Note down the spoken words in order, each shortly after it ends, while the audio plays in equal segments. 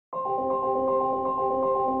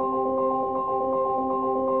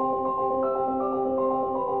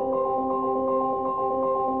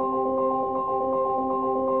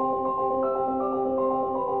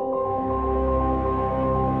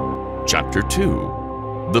Chapter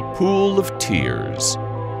 2. The Pool of Tears.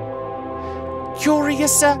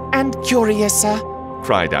 "Curiouser and curiouser,"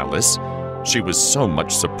 cried Alice. She was so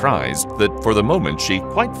much surprised that for the moment she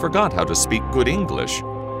quite forgot how to speak good English.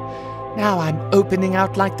 "Now I'm opening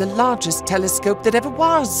out like the largest telescope that ever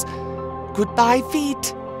was. Goodbye,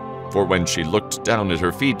 feet." For when she looked down at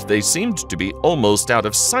her feet, they seemed to be almost out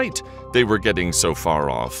of sight. They were getting so far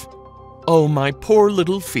off. Oh, my poor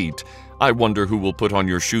little feet. I wonder who will put on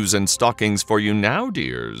your shoes and stockings for you now,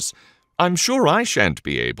 dears. I'm sure I shan't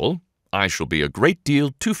be able. I shall be a great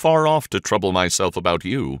deal too far off to trouble myself about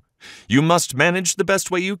you. You must manage the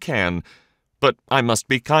best way you can. But I must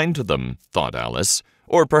be kind to them, thought Alice,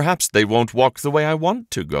 or perhaps they won't walk the way I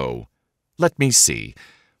want to go. Let me see.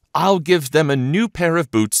 I'll give them a new pair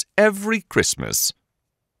of boots every Christmas.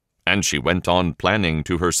 And she went on planning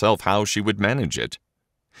to herself how she would manage it.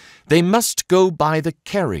 They must go by the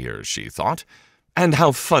carrier, she thought. And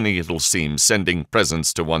how funny it'll seem sending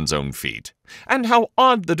presents to one's own feet. And how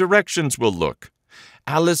odd the directions will look.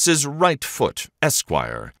 Alice's right foot,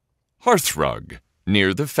 Esquire. Hearthrug,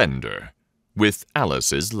 near the fender. With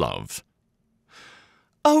Alice's love.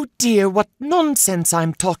 "Oh dear, what nonsense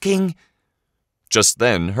I'm talking!" Just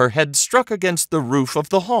then her head struck against the roof of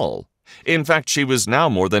the hall. In fact, she was now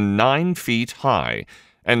more than 9 feet high,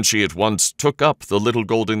 and she at once took up the little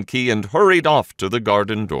golden key and hurried off to the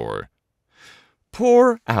garden door.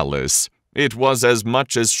 Poor Alice! It was as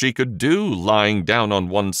much as she could do, lying down on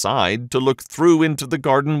one side, to look through into the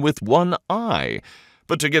garden with one eye.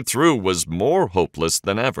 But to get through was more hopeless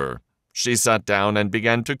than ever. She sat down and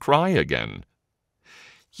began to cry again.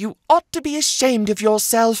 "You ought to be ashamed of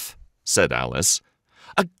yourself," said Alice.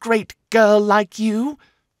 "A great girl like you,"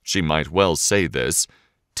 she might well say this,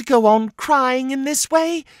 "to go on crying in this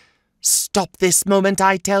way. Stop this moment,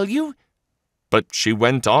 I tell you." But she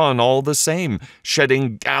went on all the same,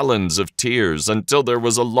 shedding gallons of tears until there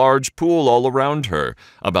was a large pool all around her,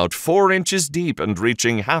 about 4 inches deep and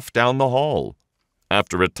reaching half down the hall.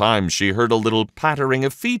 After a time she heard a little pattering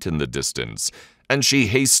of feet in the distance, and she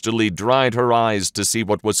hastily dried her eyes to see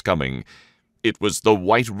what was coming. It was the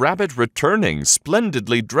White Rabbit returning,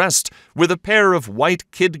 splendidly dressed, with a pair of white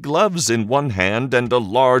kid gloves in one hand and a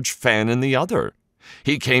large fan in the other.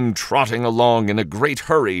 He came trotting along in a great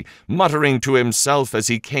hurry, muttering to himself as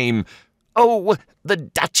he came, "Oh, the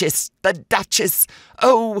Duchess, the Duchess!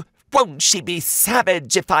 Oh, won't she be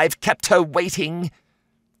savage if I've kept her waiting?"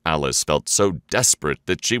 Alice felt so desperate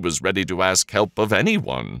that she was ready to ask help of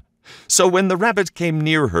anyone. So when the rabbit came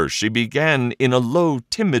near her, she began in a low,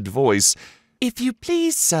 timid voice, "If you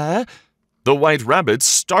please, sir." The White Rabbit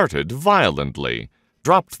started violently,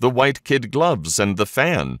 dropped the white kid gloves and the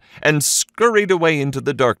fan, and scurried away into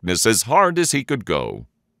the darkness as hard as he could go.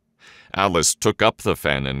 Alice took up the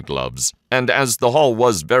fan and gloves, and as the hall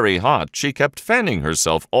was very hot, she kept fanning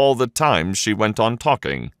herself all the time she went on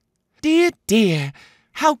talking. "Dear, dear,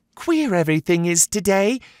 how queer everything is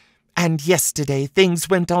today. And yesterday things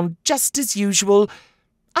went on just as usual.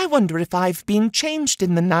 I wonder if I've been changed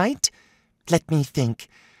in the night. Let me think.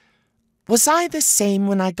 Was I the same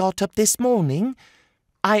when I got up this morning?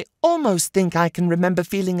 I almost think I can remember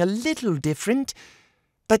feeling a little different.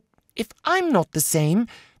 But if I'm not the same,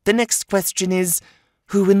 the next question is,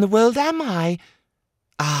 who in the world am I?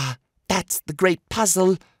 Ah, that's the great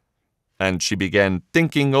puzzle." And she began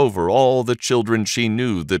thinking over all the children she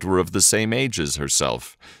knew that were of the same age as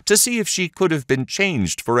herself, to see if she could have been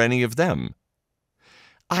changed for any of them.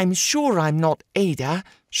 "I'm sure I'm not Ada,"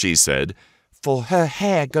 she said, "for her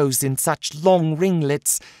hair goes in such long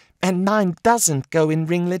ringlets, and mine doesn't go in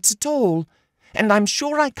ringlets at all. And I'm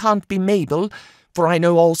sure I can't be Mabel, for I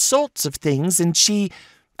know all sorts of things, and she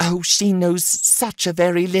knows such a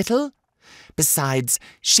very little. Besides,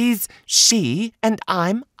 she's she and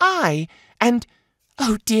I'm I, and,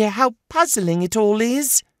 oh dear, how puzzling it all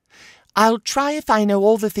is. I'll try if I know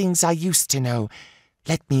all the things I used to know.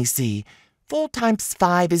 Let me see. 4 times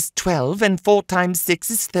 5 is 12, and 4 times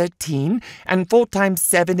 6 is 13, and 4 times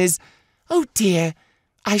 7 is... Oh dear,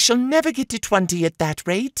 I shall never get to 20 at that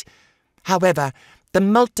rate. However, the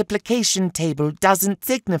multiplication table doesn't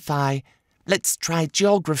signify. Let's try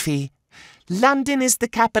geography. London is the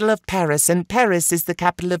capital of Paris, and Paris is the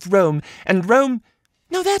capital of Rome, and Rome...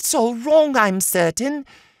 No, that's all wrong, I'm certain.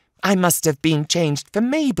 I must have been changed for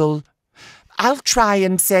Mabel. I'll try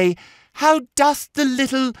and say, how doth the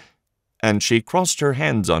little... And she crossed her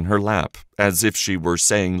hands on her lap, as if she were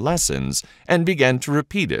saying lessons, and began to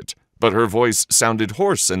repeat it, but her voice sounded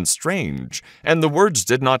hoarse and strange, and the words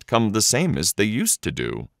did not come the same as they used to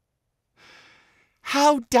do.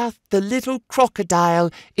 How doth the little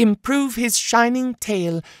crocodile improve his shining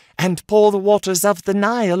tail, and pour the waters of the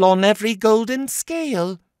Nile on every golden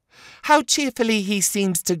scale. How cheerfully he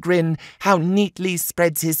seems to grin, how neatly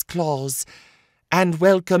spreads his claws, and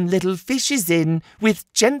welcome little fishes in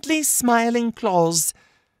with gently smiling claws.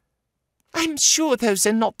 I'm sure those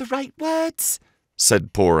are not the right words,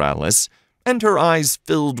 said poor Alice, and her eyes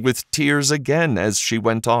filled with tears again as she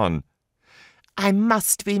went on. I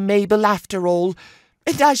must be Mabel after all,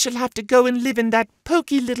 and I shall have to go and live in that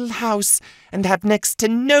poky little house, and have next to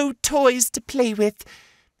no toys to play with,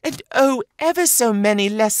 and oh, ever so many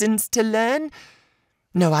lessons to learn.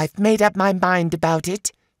 No, I've made up my mind about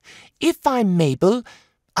it. If I'm Mabel,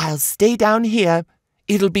 I'll stay down here.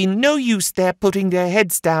 It'll be no use their putting their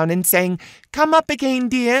heads down and saying, "Come up again,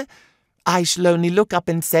 dear." I shall only look up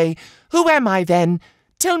and say, "Who am I then?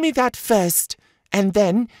 Tell me that first." And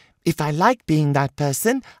then, if I like being that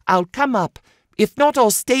person, I'll come up. If not,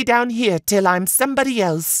 I'll stay down here till I'm somebody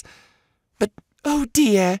else. But, oh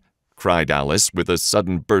dear, cried Alice with a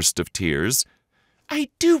sudden burst of tears, I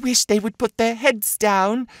do wish they would put their heads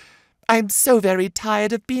down. I'm so very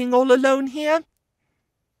tired of being all alone here.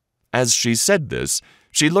 As she said this,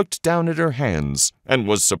 she looked down at her hands and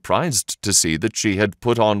was surprised to see that she had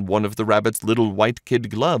put on one of the rabbit's little white kid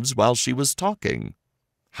gloves while she was talking.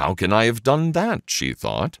 How can I have done that, she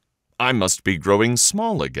thought. I must be growing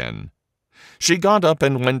small again. She got up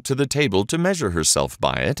and went to the table to measure herself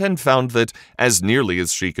by it and found that, as nearly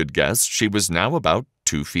as she could guess, she was now about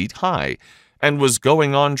 2 feet high and was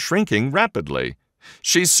going on shrinking rapidly.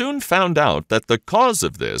 She soon found out that the cause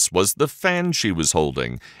of this was the fan she was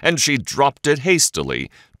holding, and she dropped it hastily,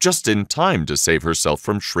 just in time to save herself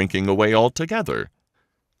from shrinking away altogether.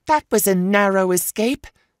 That was a narrow escape,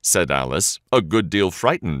 said Alice, a good deal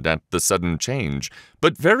frightened at the sudden change,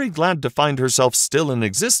 but very glad to find herself still in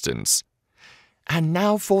existence. And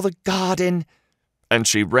now for the garden. And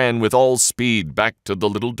she ran with all speed back to the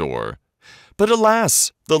little door. But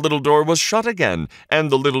alas, the little door was shut again, and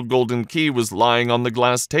the little golden key was lying on the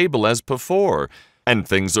glass table as before. And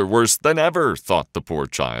things are worse than ever, thought the poor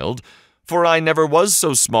child, for I never was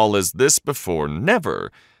so small as this before,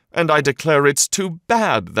 never, and I declare it's too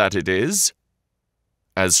bad that it is.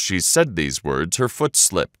 As she said these words, her foot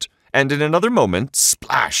slipped, and in another moment,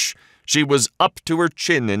 splash, she was up to her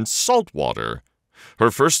chin in salt water.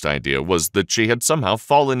 Her first idea was that she had somehow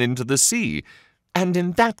fallen into the sea. And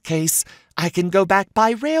in that case, I can go back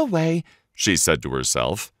by railway, she said to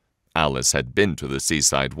herself. Alice had been to the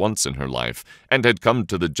seaside once in her life, and had come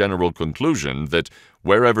to the general conclusion that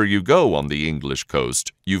wherever you go on the English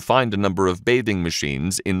coast, you find a number of bathing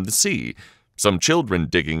machines in the sea, some children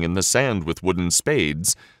digging in the sand with wooden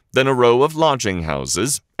spades, then a row of lodging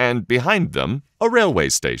houses, and behind them, a railway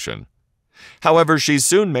station. However, she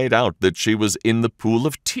soon made out that she was in the pool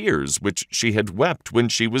of tears which she had wept when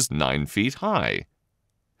she was 9 feet high.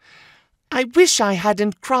 I wish I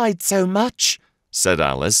hadn't cried so much, said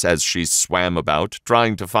Alice as she swam about,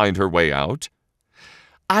 trying to find her way out.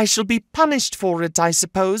 I shall be punished for it, I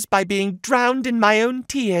suppose, by being drowned in my own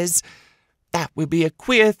tears. That will be a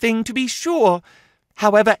queer thing, to be sure.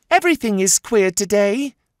 However, everything is queer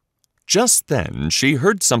today. Just then she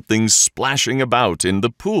heard something splashing about in the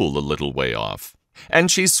pool a little way off,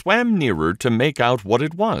 and she swam nearer to make out what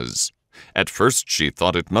it was. At first she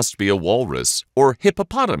thought it must be a walrus or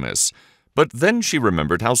hippopotamus, but then she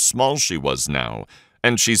remembered how small she was now,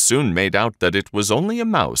 and she soon made out that it was only a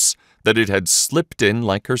mouse, that it had slipped in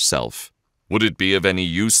like herself. Would it be of any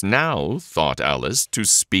use now, thought Alice, to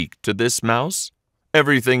speak to this mouse?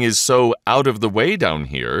 Everything is so out of the way down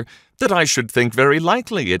here that I should think very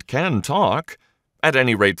likely it can talk. At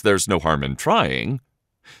any rate, there's no harm in trying.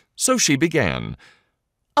 So she began.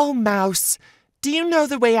 Oh, Mouse, do you know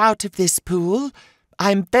the way out of this pool?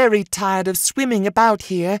 I'm very tired of swimming about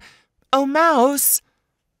here. Oh, Mouse!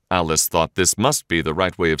 Alice thought this must be the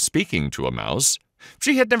right way of speaking to a mouse.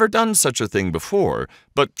 She had never done such a thing before,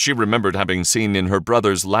 but she remembered having seen in her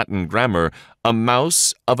brother's Latin grammar, a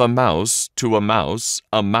mouse of a mouse to a mouse,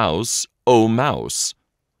 oh mouse.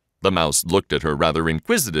 The mouse looked at her rather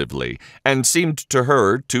inquisitively, and seemed to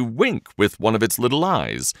her to wink with one of its little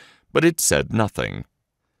eyes, but it said nothing.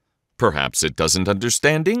 Perhaps it doesn't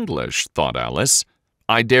understand English, thought Alice.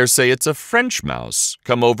 I dare say it's a French mouse,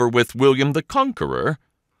 come over with William the Conqueror.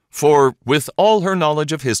 For, with all her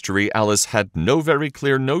knowledge of history, Alice had no very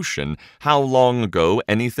clear notion how long ago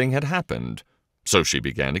anything had happened. So she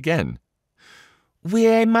began again.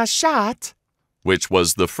 "Where ma chat?" which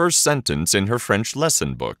was the first sentence in her French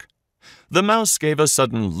lesson book. The mouse gave a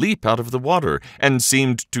sudden leap out of the water and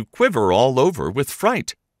seemed to quiver all over with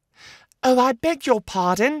fright. "Oh, I beg your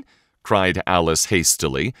pardon," cried Alice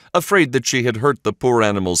hastily, afraid that she had hurt the poor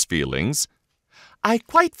animal's feelings. I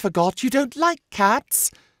quite forgot you don't like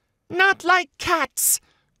cats." "Not like cats!"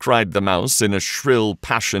 cried the mouse in a shrill,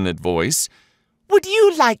 passionate voice. "Would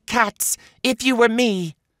you like cats if you were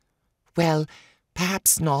me?" "Well,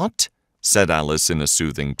 perhaps not," said Alice in a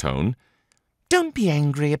soothing tone. "Don't be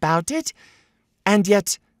angry about it. And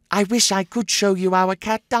yet, I wish I could show you our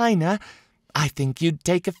cat Dinah. I think you'd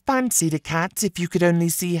take a fancy to cats if you could only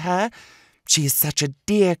see her. She is such a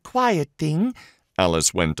dear, quiet thing,"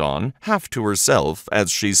 Alice went on, half to herself,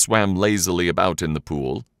 as she swam lazily about in the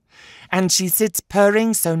pool. "And she sits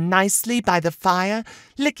purring so nicely by the fire,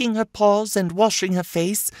 licking her paws and washing her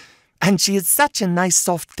face. And she is such a nice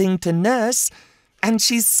soft thing to nurse. And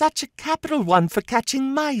she's such a capital one for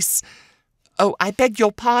catching mice. Oh, I beg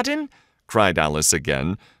your pardon," cried Alice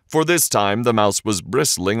again, for this time the mouse was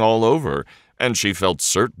bristling all over, and she felt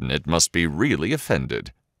certain it must be really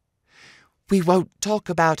offended. "We won't talk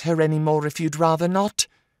about her any more if you'd rather not."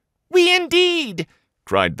 "We indeed!"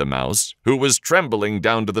 cried the mouse, who was trembling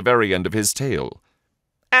down to the very end of his tail.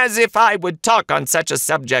 "As if I would talk on such a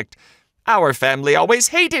subject. Our family always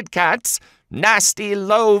hated cats. Nasty,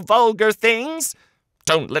 low, vulgar things.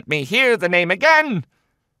 Don't let me hear the name again."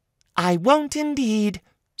 "I won't indeed,"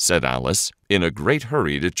 said Alice, in a great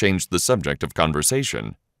hurry to change the subject of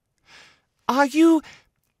conversation. Are you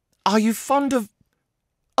fond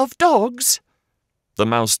of dogs?" The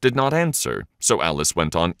mouse did not answer, so Alice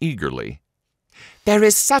went on eagerly. "There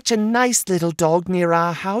is such a nice little dog near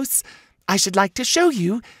our house. I should like to show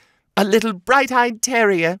you. A little bright-eyed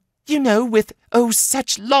terrier, you know, with,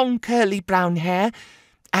 such long curly brown hair.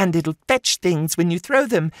 And it'll fetch things when you throw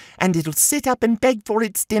them, and it'll sit up and beg for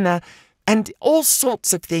its dinner, and all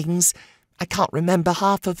sorts of things. I can't remember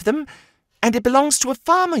half of them. And it belongs to a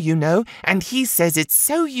farmer, you know, and he says it's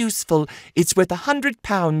so useful, it's worth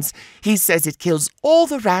 £100. He says it kills all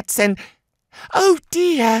the rats and—" "Oh,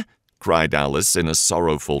 dear!" cried Alice in a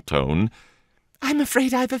sorrowful tone. "I'm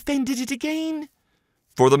afraid I've offended it again."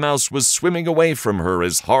 For the mouse was swimming away from her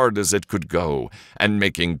as hard as it could go, and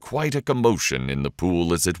making quite a commotion in the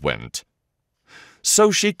pool as it went.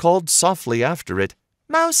 So she called softly after it,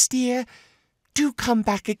 "Mouse dear, do come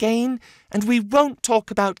back again, and we won't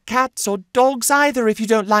talk about cats or dogs either if you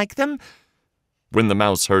don't like them." When the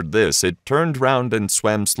mouse heard this, it turned round and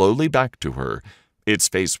swam slowly back to her. Its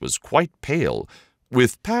face was quite pale,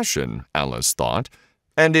 with passion, Alice thought,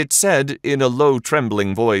 and it said in a low,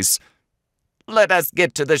 trembling voice, "Let us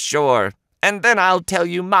get to the shore, and then I'll tell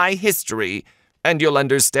you my history, and you'll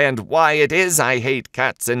understand why it is I hate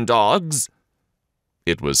cats and dogs."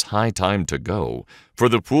 It was high time to go, for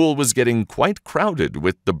the pool was getting quite crowded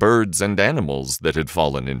with the birds and animals that had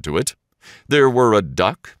fallen into it. There were a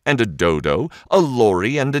duck and a dodo, a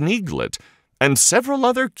lory and an eaglet, and several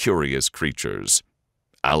other curious creatures.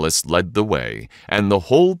 Alice led the way, and the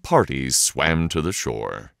whole party swam to the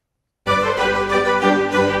shore.